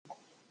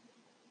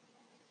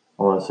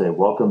I want to say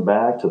welcome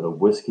back to the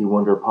Whiskey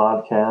Wonder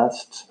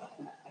podcast.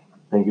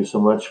 Thank you so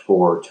much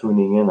for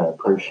tuning in. I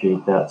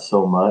appreciate that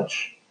so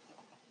much.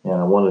 And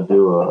I want to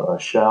do a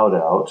shout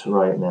out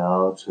right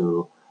now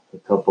to a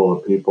couple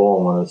of people.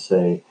 I want to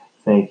say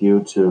thank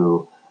you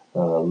to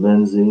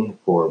Lindsay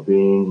for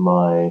being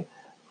my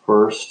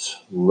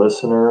first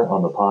listener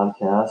on the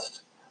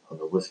podcast, on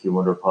the Whiskey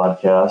Wonder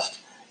podcast.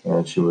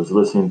 And she was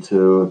listening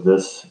to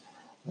this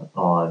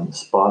on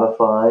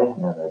Spotify,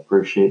 and I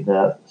appreciate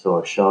that. So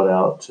a shout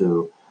out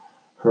to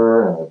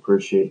her, and I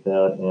appreciate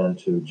that, and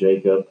to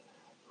Jacob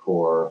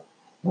for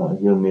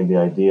giving me the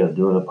idea of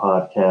doing a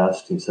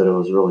podcast. He said it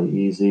was really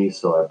easy,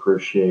 so I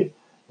appreciate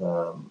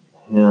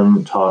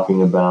him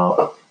talking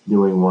about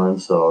doing one.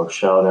 So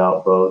shout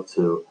out both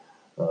to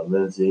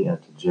Lindsay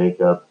and to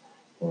Jacob,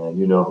 and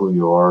you know who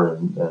you are,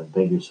 and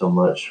thank you so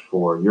much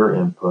for your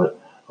input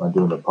on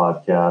doing the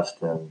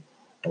podcast, and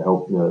I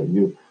hope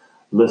you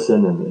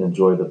listen and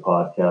enjoy the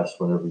podcast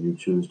whenever you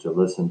choose to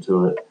listen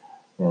to it.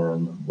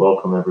 And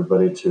welcome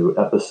everybody to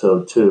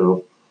episode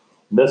 2.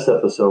 In this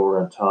episode, we're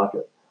going to talk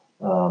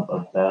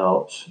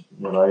about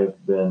what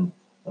I've been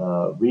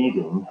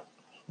reading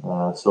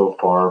so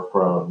far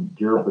from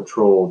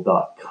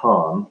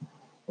GearPatrol.com.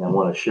 And I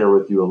want to share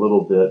with you a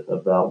little bit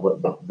about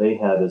what they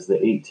had as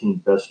the 18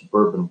 best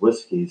bourbon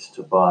whiskeys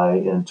to buy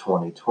in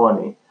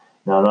 2020.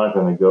 Now, I'm not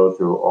going to go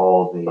through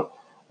all the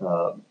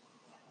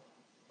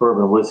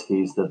bourbon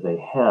whiskeys that they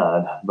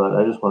had, but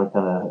I just want to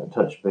kind of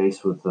touch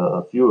base with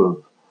a few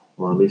of,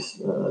 or at least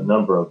a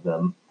number of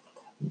them,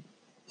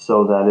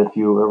 so that if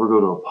you ever go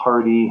to a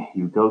party,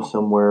 you go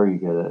somewhere, you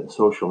get a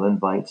social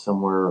invite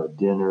somewhere, a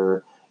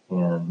dinner,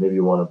 and maybe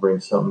you want to bring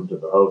something to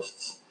the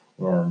hosts,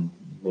 and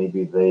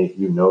maybe they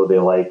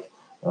like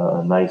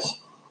a nice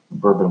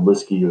bourbon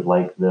whiskey, you'd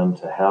like them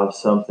to have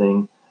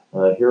something.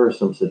 Here are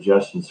some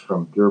suggestions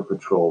from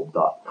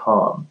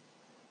GearPatrol.com.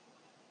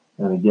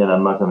 And again,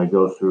 I'm not going to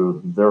go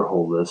through their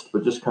whole list,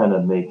 but just kind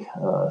of make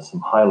some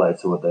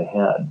highlights of what they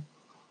had.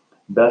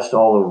 Best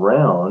all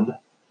around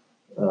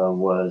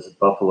was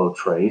Buffalo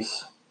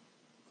Trace.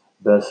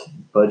 Best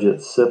budget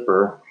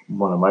sipper,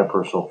 one of my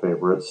personal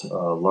favorites,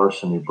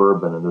 Larceny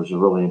Bourbon. And there's a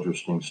really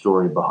interesting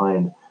story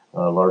behind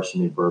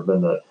Larceny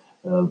Bourbon that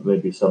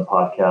maybe some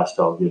podcast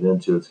I'll get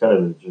into. It's kind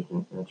of an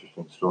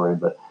interesting story,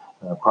 but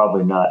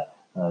probably not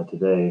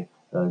today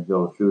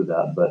go through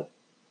that, but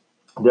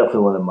definitely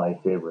one of my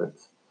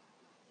favorites.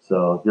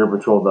 So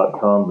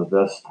GearPatrol.com, the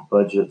best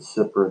budget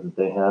sipper that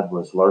they had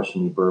was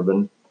Larceny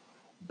Bourbon.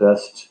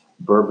 Best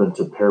bourbon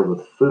to pair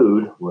with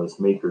food was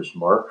Maker's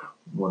Mark,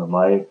 one of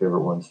my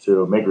favorite ones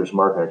too. Maker's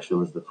Mark actually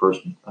was the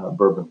first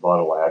bourbon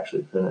bottle I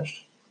actually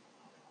finished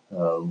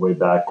way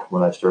back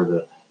when I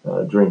started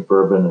to drink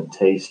bourbon and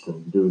taste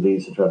and do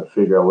these and try to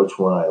figure out which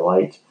one I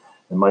liked.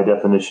 And my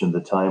definition at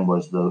the time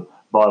was the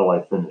bottle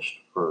I finished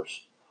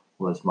first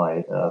was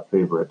my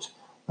favorite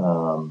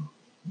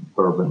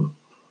bourbon.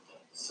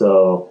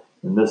 So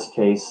in this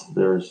case,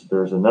 there's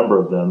a number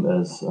of them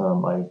as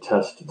I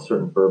test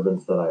certain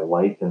bourbons that I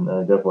like, and I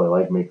definitely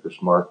like Maker's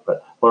Mark,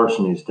 but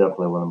Larceny is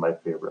definitely one of my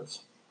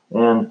favorites.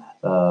 And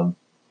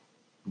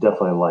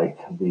definitely like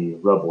the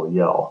Rebel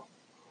Yell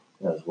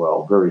as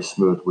well. Very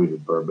smooth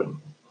wheated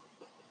bourbon.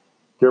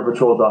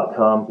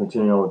 GearPatrol.com,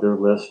 continuing on with their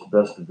list,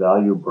 best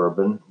value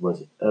bourbon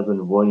was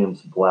Evan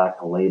Williams Black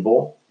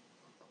Label.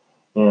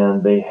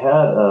 And they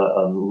had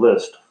a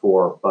list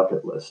for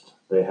bucket list.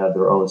 They had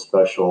their own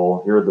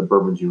special, here are the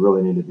bourbons you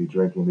really need to be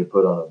drinking. They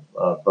put on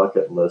a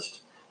bucket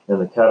list. And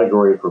the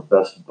category for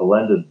best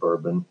blended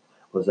bourbon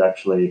was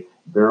actually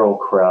Barrel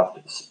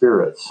Craft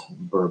Spirits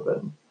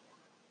Bourbon.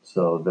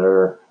 So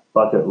their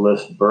bucket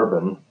list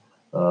bourbon,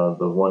 the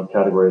one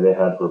category they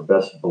had for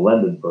best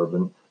blended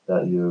bourbon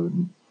that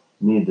you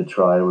need to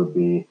try would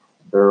be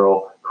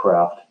Barrel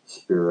Craft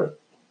Spirit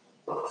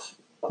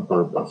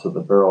Bourbon. So the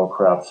Barrel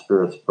Craft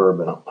Spirits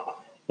Bourbon.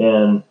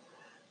 And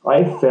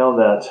I found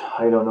that,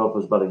 I don't know if it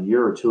was about a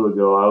year or two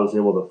ago, I was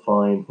able to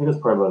find, I think it was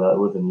probably about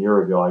within a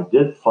year ago, I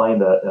did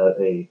find that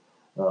at a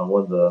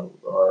one of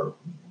our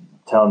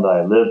town that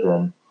I lived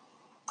in,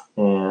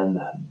 and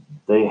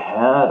they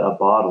had a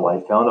bottle. I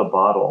found a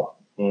bottle,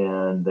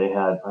 and they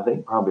had, I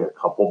think, probably a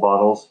couple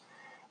bottles,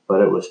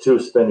 but it was too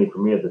spendy for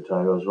me at the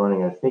time. I was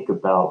running, I think,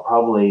 about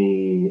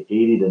probably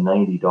 $80 to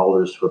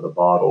 $90 for the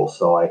bottle,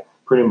 so I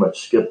pretty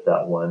much skipped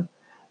that one.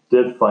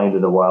 Did find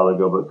it a while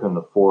ago, but couldn't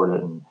afford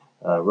it, and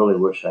really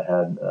wish I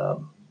had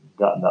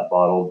gotten that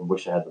bottle.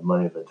 Wish I had the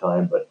money at the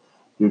time, but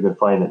if you can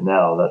find it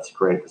now, that's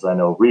great, because I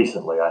know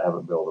recently I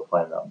haven't been able to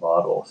find that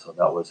bottle. So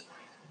that was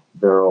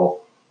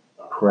Barrel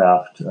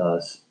Craft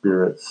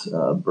Spirits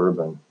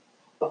Bourbon.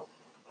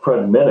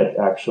 Fred Minnick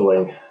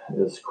actually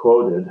is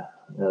quoted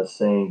as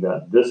saying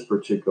that this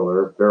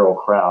particular Barrel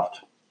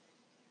Craft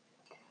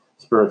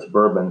Spirits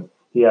Bourbon,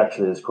 he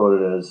actually is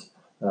quoted as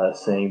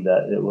saying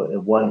that it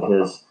won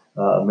his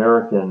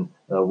American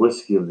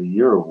Whiskey of the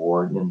Year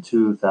award in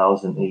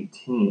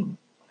 2018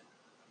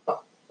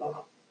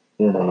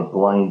 in a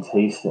blind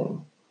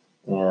tasting.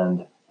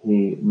 And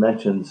he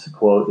mentions,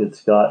 quote,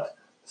 it's got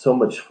so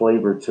much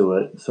flavor to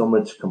it, so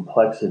much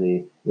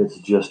complexity. It's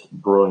just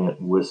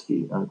brilliant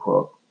whiskey,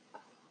 unquote.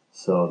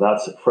 So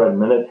that's Fred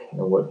Minnick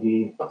and what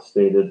he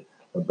stated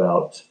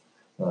about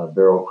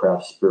Barrel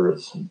Craft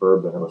Spirits and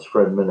bourbon. It was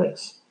Fred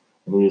Minnick's,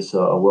 and he's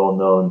a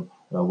well-known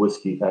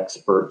whiskey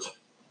expert.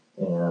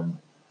 And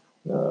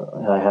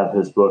I have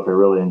his book. I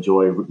really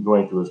enjoy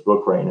going through his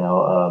book right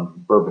now,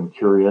 Bourbon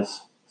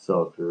Curious.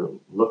 So if you're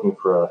looking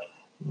for a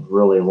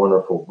really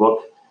wonderful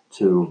book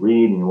to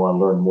read and you want to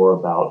learn more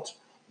about,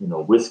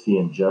 whiskey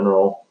in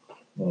general,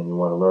 and you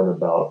want to learn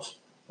about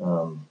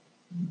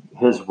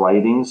his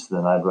writings,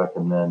 then I'd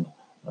recommend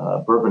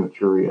Bourbon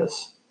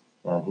Curious.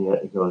 And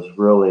he goes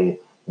really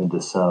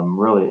into some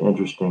really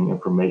interesting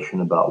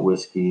information about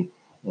whiskey,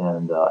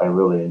 and I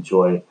really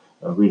enjoy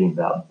reading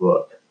that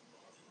book.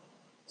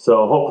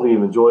 So hopefully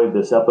you've enjoyed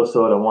this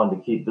episode. I wanted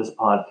to keep this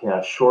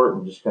podcast short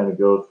and just kind of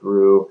go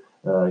through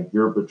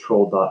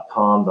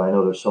gearpatrol.com, but I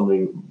know there's so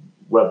many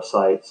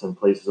websites and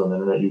places on the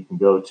internet you can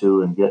go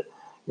to and get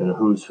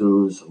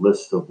who's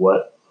lists of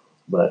what.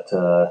 But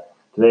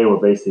today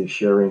we're basically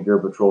sharing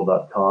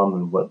gearpatrol.com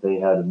and what they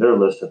had in their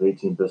list of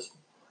 18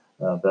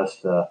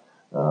 best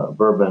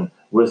bourbon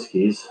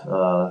whiskeys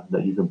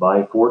that you can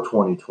buy for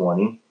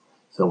 2020.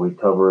 So we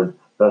covered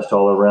best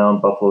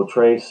all-around Buffalo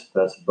Trace,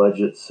 best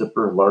budget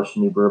sipper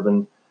Larceny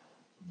bourbon,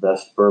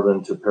 best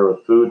bourbon to pair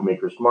with food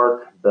Maker's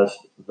Mark,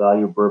 best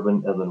value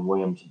bourbon Evan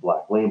Williams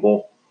Black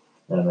Label,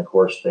 and of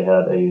course they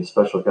had a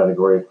special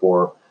category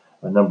for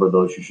a number of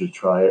those you should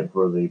try it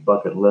for the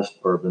bucket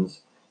list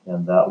bourbons,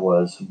 and that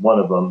was one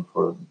of them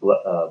for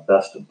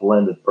best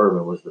blended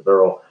bourbon was the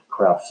Barrel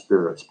Craft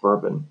Spirits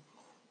bourbon.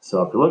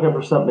 So if you're looking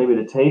for something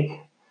maybe to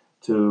take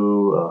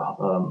to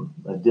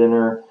a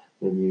dinner,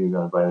 maybe you're going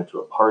to invite it to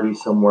a party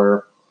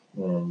somewhere,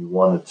 and you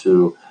wanted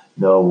to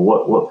know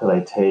what could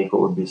I take,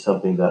 what would be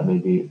something that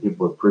maybe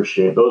people would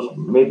appreciate. Those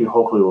maybe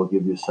hopefully will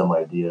give you some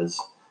ideas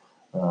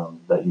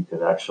that you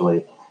could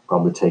actually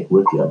probably take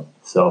with you.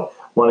 So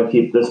I want to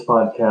keep this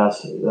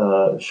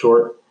podcast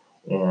short,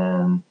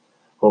 and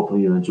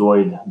hopefully you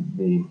enjoyed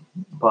the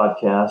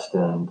podcast.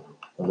 And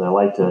as I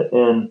like to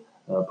end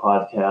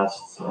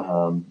podcasts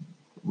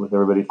with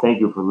everybody, thank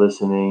you for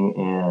listening,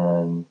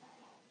 and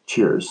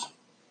cheers.